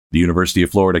The University of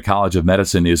Florida College of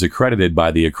Medicine is accredited by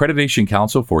the Accreditation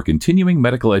Council for Continuing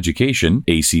Medical Education,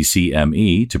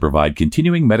 ACCME, to provide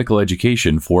continuing medical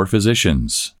education for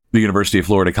physicians. The University of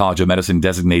Florida College of Medicine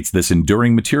designates this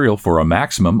enduring material for a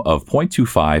maximum of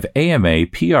 0.25 AMA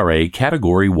PRA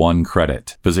Category 1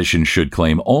 credit. Physicians should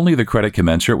claim only the credit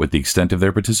commensurate with the extent of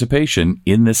their participation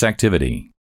in this activity.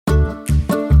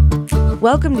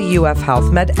 Welcome to UF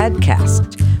Health Med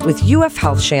Edcast with UF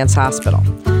Health Shands Hospital.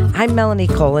 I'm Melanie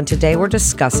Cole, and today we're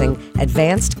discussing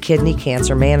advanced kidney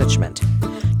cancer management.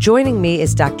 Joining me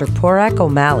is Dr. Padraig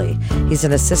O'Malley. He's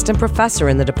an assistant professor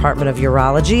in the Department of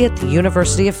Urology at the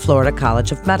University of Florida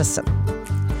College of Medicine.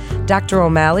 Dr.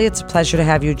 O'Malley, it's a pleasure to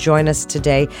have you join us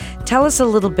today. Tell us a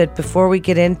little bit, before we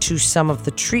get into some of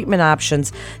the treatment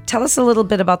options, tell us a little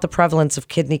bit about the prevalence of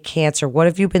kidney cancer. What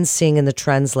have you been seeing in the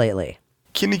trends lately?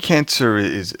 Kidney cancer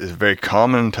is a very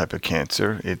common type of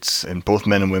cancer. It's in both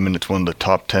men and women. It's one of the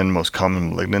top 10 most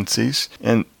common malignancies.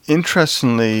 And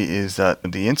interestingly is that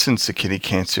the incidence of kidney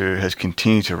cancer has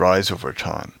continued to rise over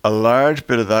time. A large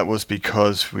bit of that was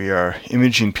because we are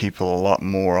imaging people a lot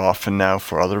more often now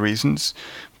for other reasons.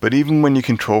 But even when you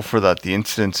control for that, the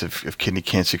incidence of kidney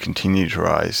cancer continues to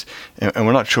rise. And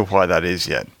we're not sure why that is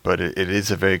yet, but it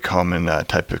is a very common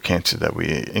type of cancer that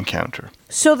we encounter.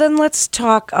 So then let's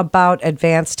talk about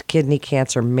advanced kidney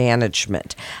cancer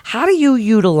management. How do you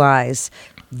utilize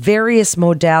various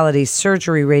modalities,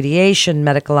 surgery, radiation,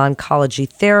 medical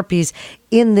oncology therapies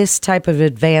in this type of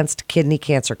advanced kidney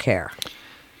cancer care?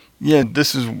 Yeah,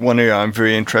 this is one area I'm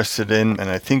very interested in,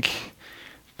 and I think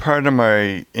part of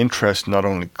my interest, not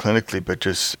only clinically, but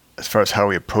just as far as how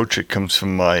we approach it, comes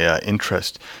from my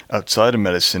interest outside of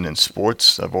medicine and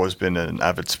sports. I've always been an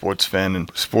avid sports fan, and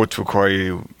sports require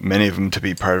you, many of them, to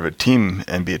be part of a team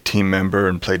and be a team member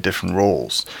and play different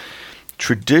roles.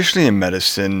 Traditionally in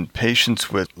medicine, patients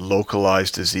with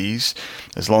localized disease,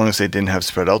 as long as they didn't have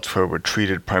spread elsewhere, were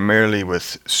treated primarily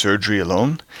with surgery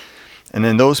alone. And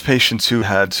then those patients who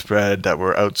had spread that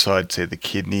were outside, say, the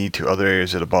kidney to other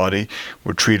areas of the body,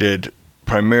 were treated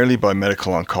primarily by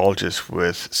medical oncologists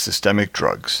with systemic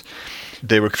drugs.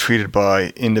 They were treated by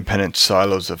independent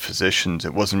silos of physicians.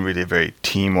 It wasn't really a very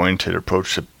team-oriented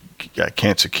approach to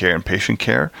cancer care and patient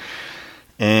care.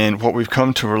 And what we've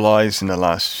come to realize in the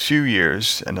last few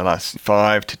years, in the last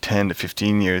 5 to 10 to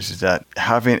 15 years, is that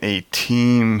having a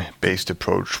team-based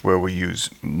approach where we use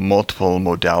multiple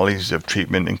modalities of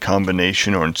treatment in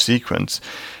combination or in sequence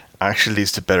actually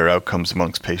leads to better outcomes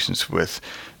amongst patients with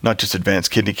not just advanced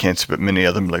kidney cancer, but many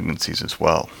other malignancies as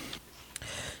well.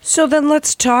 So then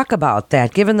let's talk about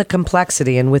that. Given the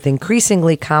complexity and with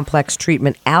increasingly complex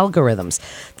treatment algorithms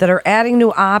that are adding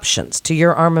new options to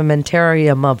your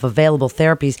armamentarium of available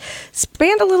therapies,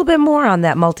 expand a little bit more on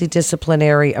that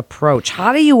multidisciplinary approach.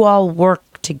 How do you all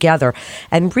work together?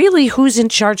 And really, who's in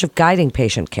charge of guiding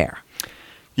patient care?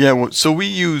 Yeah, well, so we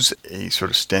use a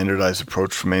sort of standardized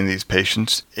approach for many of these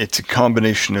patients. It's a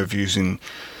combination of using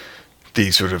the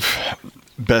sort of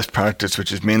best practice,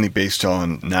 which is mainly based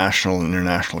on national and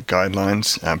international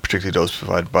guidelines, particularly those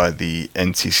provided by the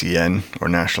NCCN or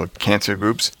National Cancer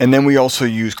Groups. And then we also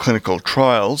use clinical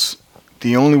trials.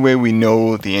 The only way we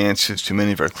know the answers to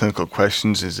many of our clinical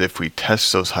questions is if we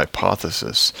test those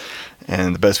hypotheses.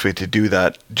 And the best way to do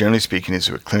that, generally speaking, is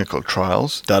with clinical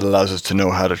trials. That allows us to know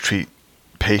how to treat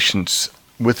patients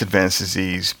with advanced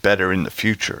disease better in the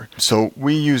future. So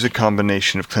we use a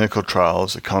combination of clinical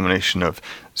trials, a combination of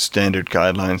standard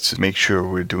guidelines to make sure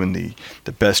we're doing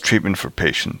the best treatment for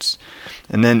patients.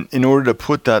 And then in order to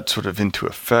put that sort of into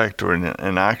effect or in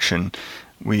action,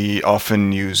 we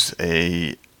often use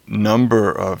a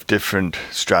number of different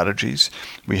strategies.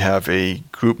 We have a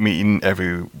group meeting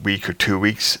every week or 2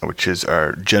 weeks, which is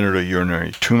our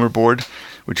genitourinary tumor board,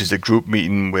 which is a group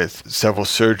meeting with several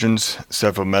surgeons,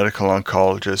 several medical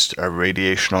oncologists, our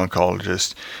radiation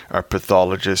oncologist, our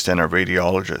pathologist, and our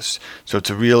radiologist. So it's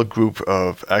a real group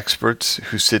of experts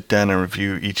who sit down and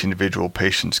review each individual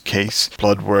patient's case,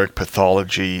 blood work,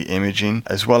 pathology, imaging,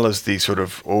 as well as the sort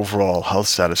of overall health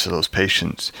status of those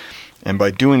patients. And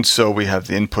by doing so, we have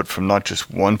the input from not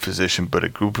just one physician, but a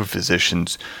group of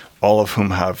physicians, all of whom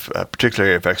have a particular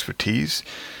area of expertise.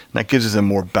 And that gives us a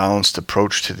more balanced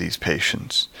approach to these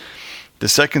patients. The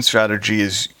second strategy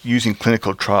is using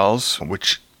clinical trials,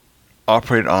 which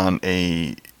operate on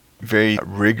a very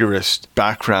rigorous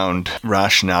background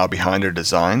rationale behind their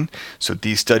design. So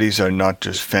these studies are not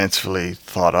just fancifully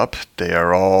thought up. They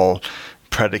are all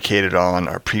predicated on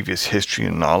our previous history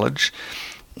and knowledge.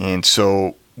 And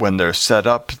so when they're set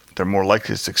up, they're more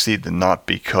likely to succeed than not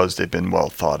because they've been well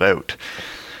thought out.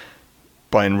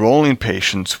 By enrolling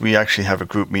patients, we actually have a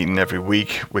group meeting every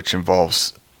week, which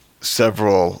involves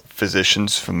several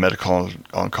physicians from medical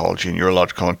oncology and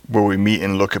urological, where we meet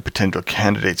and look at potential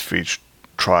candidates for each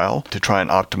trial to try and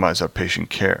optimize our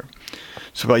patient care.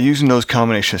 So by using those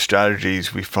combination of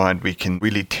strategies, we find we can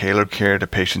really tailor care to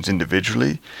patients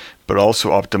individually, but also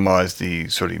optimize the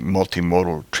sort of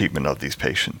multimodal treatment of these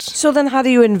patients. So then how do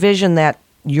you envision that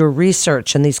your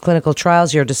research and these clinical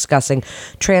trials you're discussing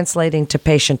translating to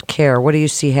patient care? What do you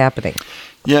see happening?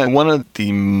 Yeah, one of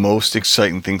the most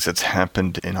exciting things that's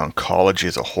happened in oncology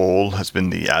as a whole has been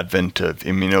the advent of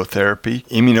immunotherapy.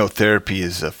 Immunotherapy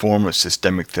is a form of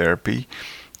systemic therapy.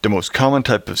 The most common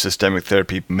type of systemic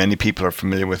therapy many people are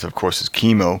familiar with, of course, is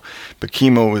chemo. But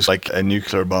chemo is like a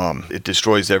nuclear bomb. It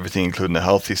destroys everything, including the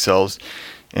healthy cells.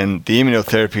 And the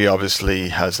immunotherapy obviously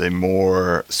has a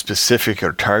more specific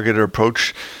or targeted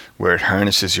approach where it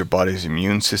harnesses your body's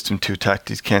immune system to attack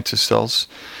these cancer cells.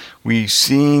 We've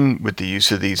seen with the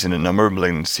use of these in a number of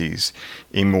malignancies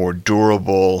a more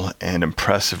durable and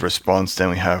impressive response than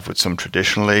we have with some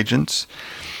traditional agents.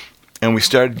 And we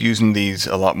started using these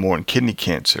a lot more in kidney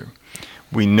cancer.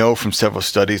 We know from several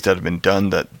studies that have been done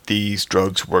that these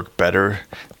drugs work better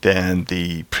than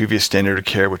the previous standard of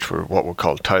care, which were what were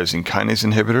called tyrosine kinase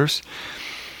inhibitors.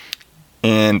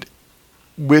 And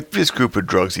with this group of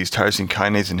drugs, these tyrosine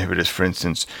kinase inhibitors, for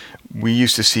instance, we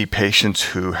used to see patients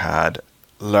who had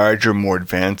larger, more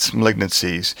advanced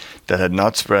malignancies that had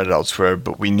not spread elsewhere,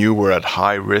 but we knew were at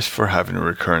high risk for having a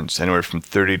recurrence, anywhere from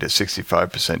 30 to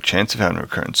 65% chance of having a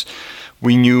recurrence.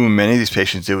 We knew in many of these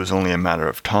patients it was only a matter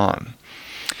of time.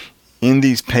 In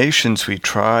these patients, we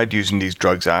tried using these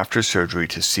drugs after surgery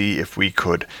to see if we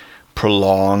could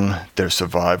prolong their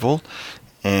survival.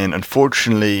 And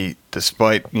unfortunately,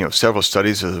 despite several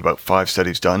studies, there's about 5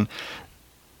 studies done,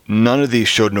 none of these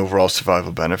showed an overall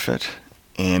survival benefit.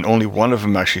 And only one of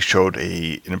them actually showed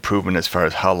an improvement as far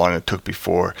as how long it took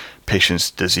before patients'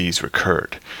 disease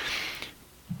recurred.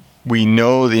 We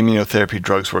know the immunotherapy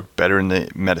drugs work better in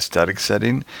the metastatic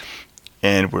setting,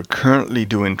 and we're currently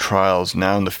doing trials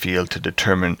now in the field to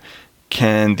determine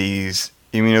can these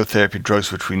immunotherapy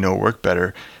drugs, which we know work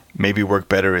better, maybe work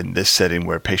better in this setting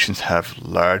where patients have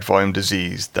large volume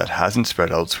disease that hasn't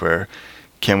spread elsewhere.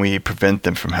 Can we prevent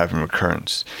them from having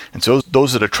recurrence? And so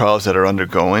those are the trials that are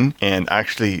undergoing. And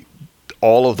actually,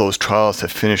 all of those trials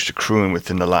have finished accruing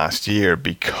within the last year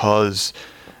because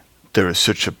there is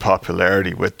such a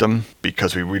popularity with them,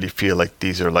 because we really feel like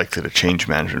these are likely to change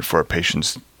management for our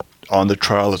patients on the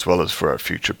trial as well as for our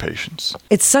future patients.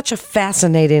 It's such a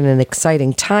fascinating and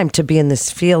exciting time to be in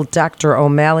this field, Dr.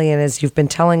 O'Malley, and as you've been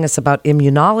telling us about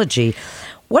immunology,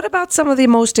 what about some of the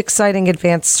most exciting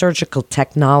advanced surgical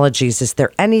technologies? Is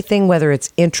there anything, whether it's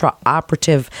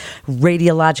intraoperative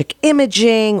radiologic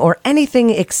imaging or anything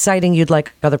exciting you'd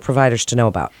like other providers to know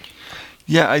about?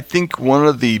 Yeah, I think one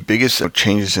of the biggest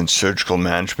changes in surgical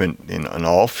management in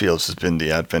all fields has been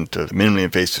the advent of minimally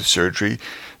invasive surgery.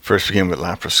 First began with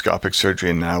laparoscopic surgery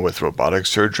and now with robotic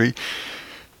surgery.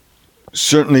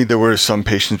 Certainly there were some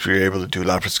patients we were able to do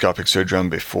laparoscopic surgery on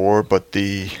before, but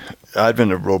the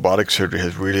advent of robotic surgery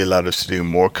has really allowed us to do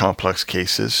more complex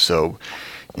cases. So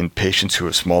in patients who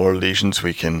have smaller lesions,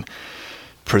 we can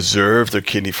preserve their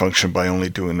kidney function by only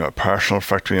doing a partial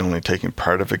nephrectomy, only taking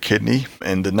part of a kidney.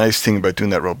 And the nice thing about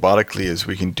doing that robotically is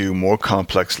we can do more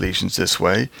complex lesions this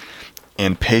way,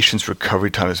 and patients'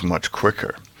 recovery time is much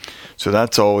quicker. So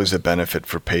that's always a benefit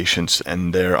for patients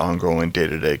and their ongoing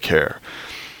day-to-day care.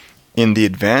 In the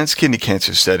advanced kidney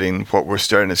cancer setting, what we're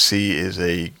starting to see is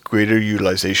a greater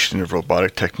utilization of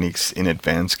robotic techniques in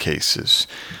advanced cases.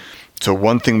 So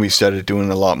one thing we started doing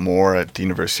a lot more at the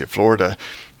University of Florida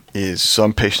is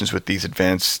some patients with these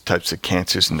advanced types of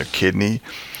cancers in their kidney,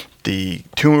 the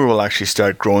tumor will actually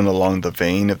start growing along the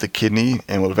vein of the kidney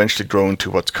and will eventually grow into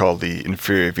what's called the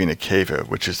inferior vena cava,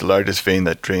 which is the largest vein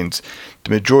that drains the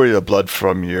majority of the blood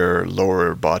from your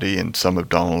lower body and some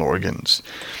abdominal organs.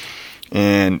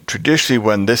 And traditionally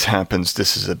when this happens,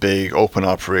 this is a big open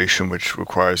operation which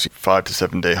requires 5 to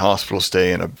 7 day hospital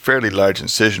stay and a fairly large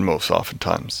incision most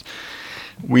oftentimes.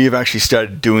 We have actually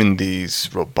started doing these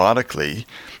robotically,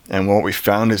 and what we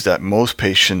found is that most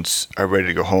patients are ready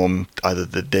to go home either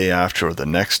the day after or the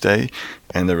next day,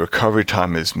 and the recovery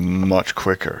time is much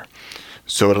quicker.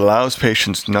 So it allows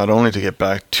patients not only to get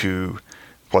back to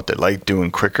what they like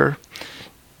doing quicker,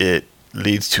 it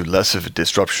leads to less of a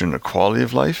disruption in the quality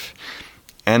of life,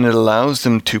 and it allows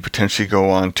them to potentially go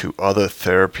on to other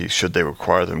therapies should they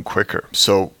require them quicker.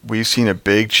 So we've seen a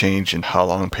big change in how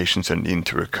long patients are needing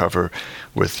to recover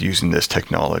with using this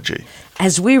technology.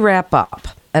 As we wrap up,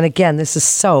 and again, this is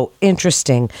so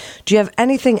interesting, do you have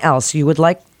anything else you would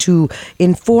like to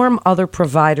inform other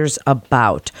providers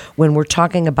about when we're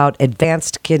talking about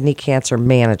advanced kidney cancer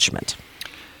management?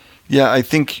 Yeah, I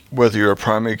think whether you're a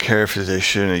primary care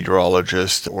physician, a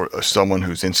urologist, or someone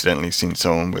who's incidentally seen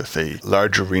someone with a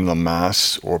larger renal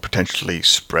mass or potentially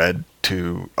spread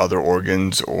to other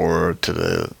organs or to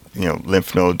the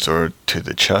lymph nodes or to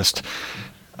the chest,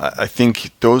 I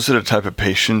think those are the type of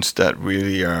patients that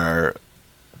really are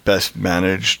best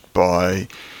managed by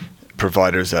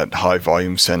providers at high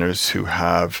volume centers who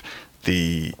have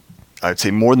I'd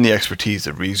say more than the expertise,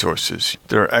 the resources.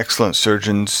 There are excellent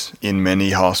surgeons in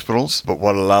many hospitals, but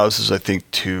what allows us, I think,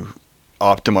 to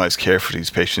optimize care for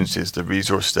these patients is the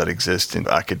resources that exist in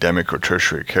academic or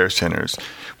tertiary care centers,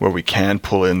 where we can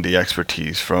pull in the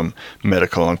expertise from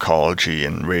medical oncology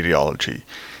and radiology.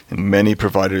 And many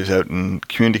providers out in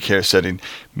community care setting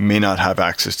may not have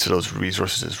access to those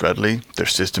resources readily. Their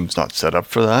system's not set up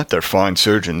for that. They're fine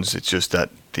surgeons. It's just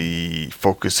that the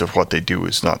focus of what they do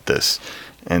is not this.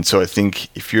 And so I think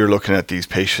if you're looking at these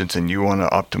patients and you want to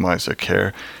optimize their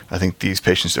care, I think these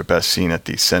patients are best seen at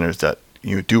these centers that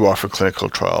do offer clinical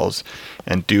trials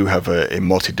and do have a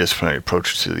multidisciplinary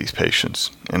approach to these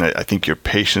patients. And I think your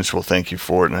patients will thank you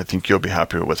for it, and I think you'll be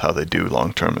happier with how they do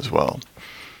long term as well.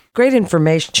 Great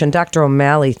information. Dr.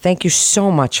 O'Malley, thank you so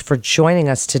much for joining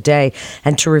us today.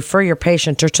 And to refer your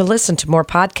patient or to listen to more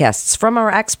podcasts from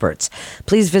our experts,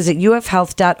 please visit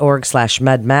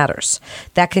ufhealth.org/medmatters.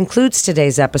 That concludes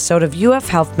today's episode of UF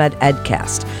Health Med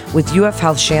Edcast with UF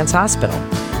Health Shands Hospital.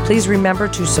 Please remember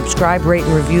to subscribe, rate,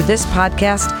 and review this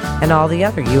podcast and all the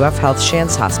other UF Health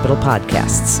Shands Hospital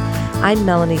podcasts. I'm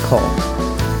Melanie Cole.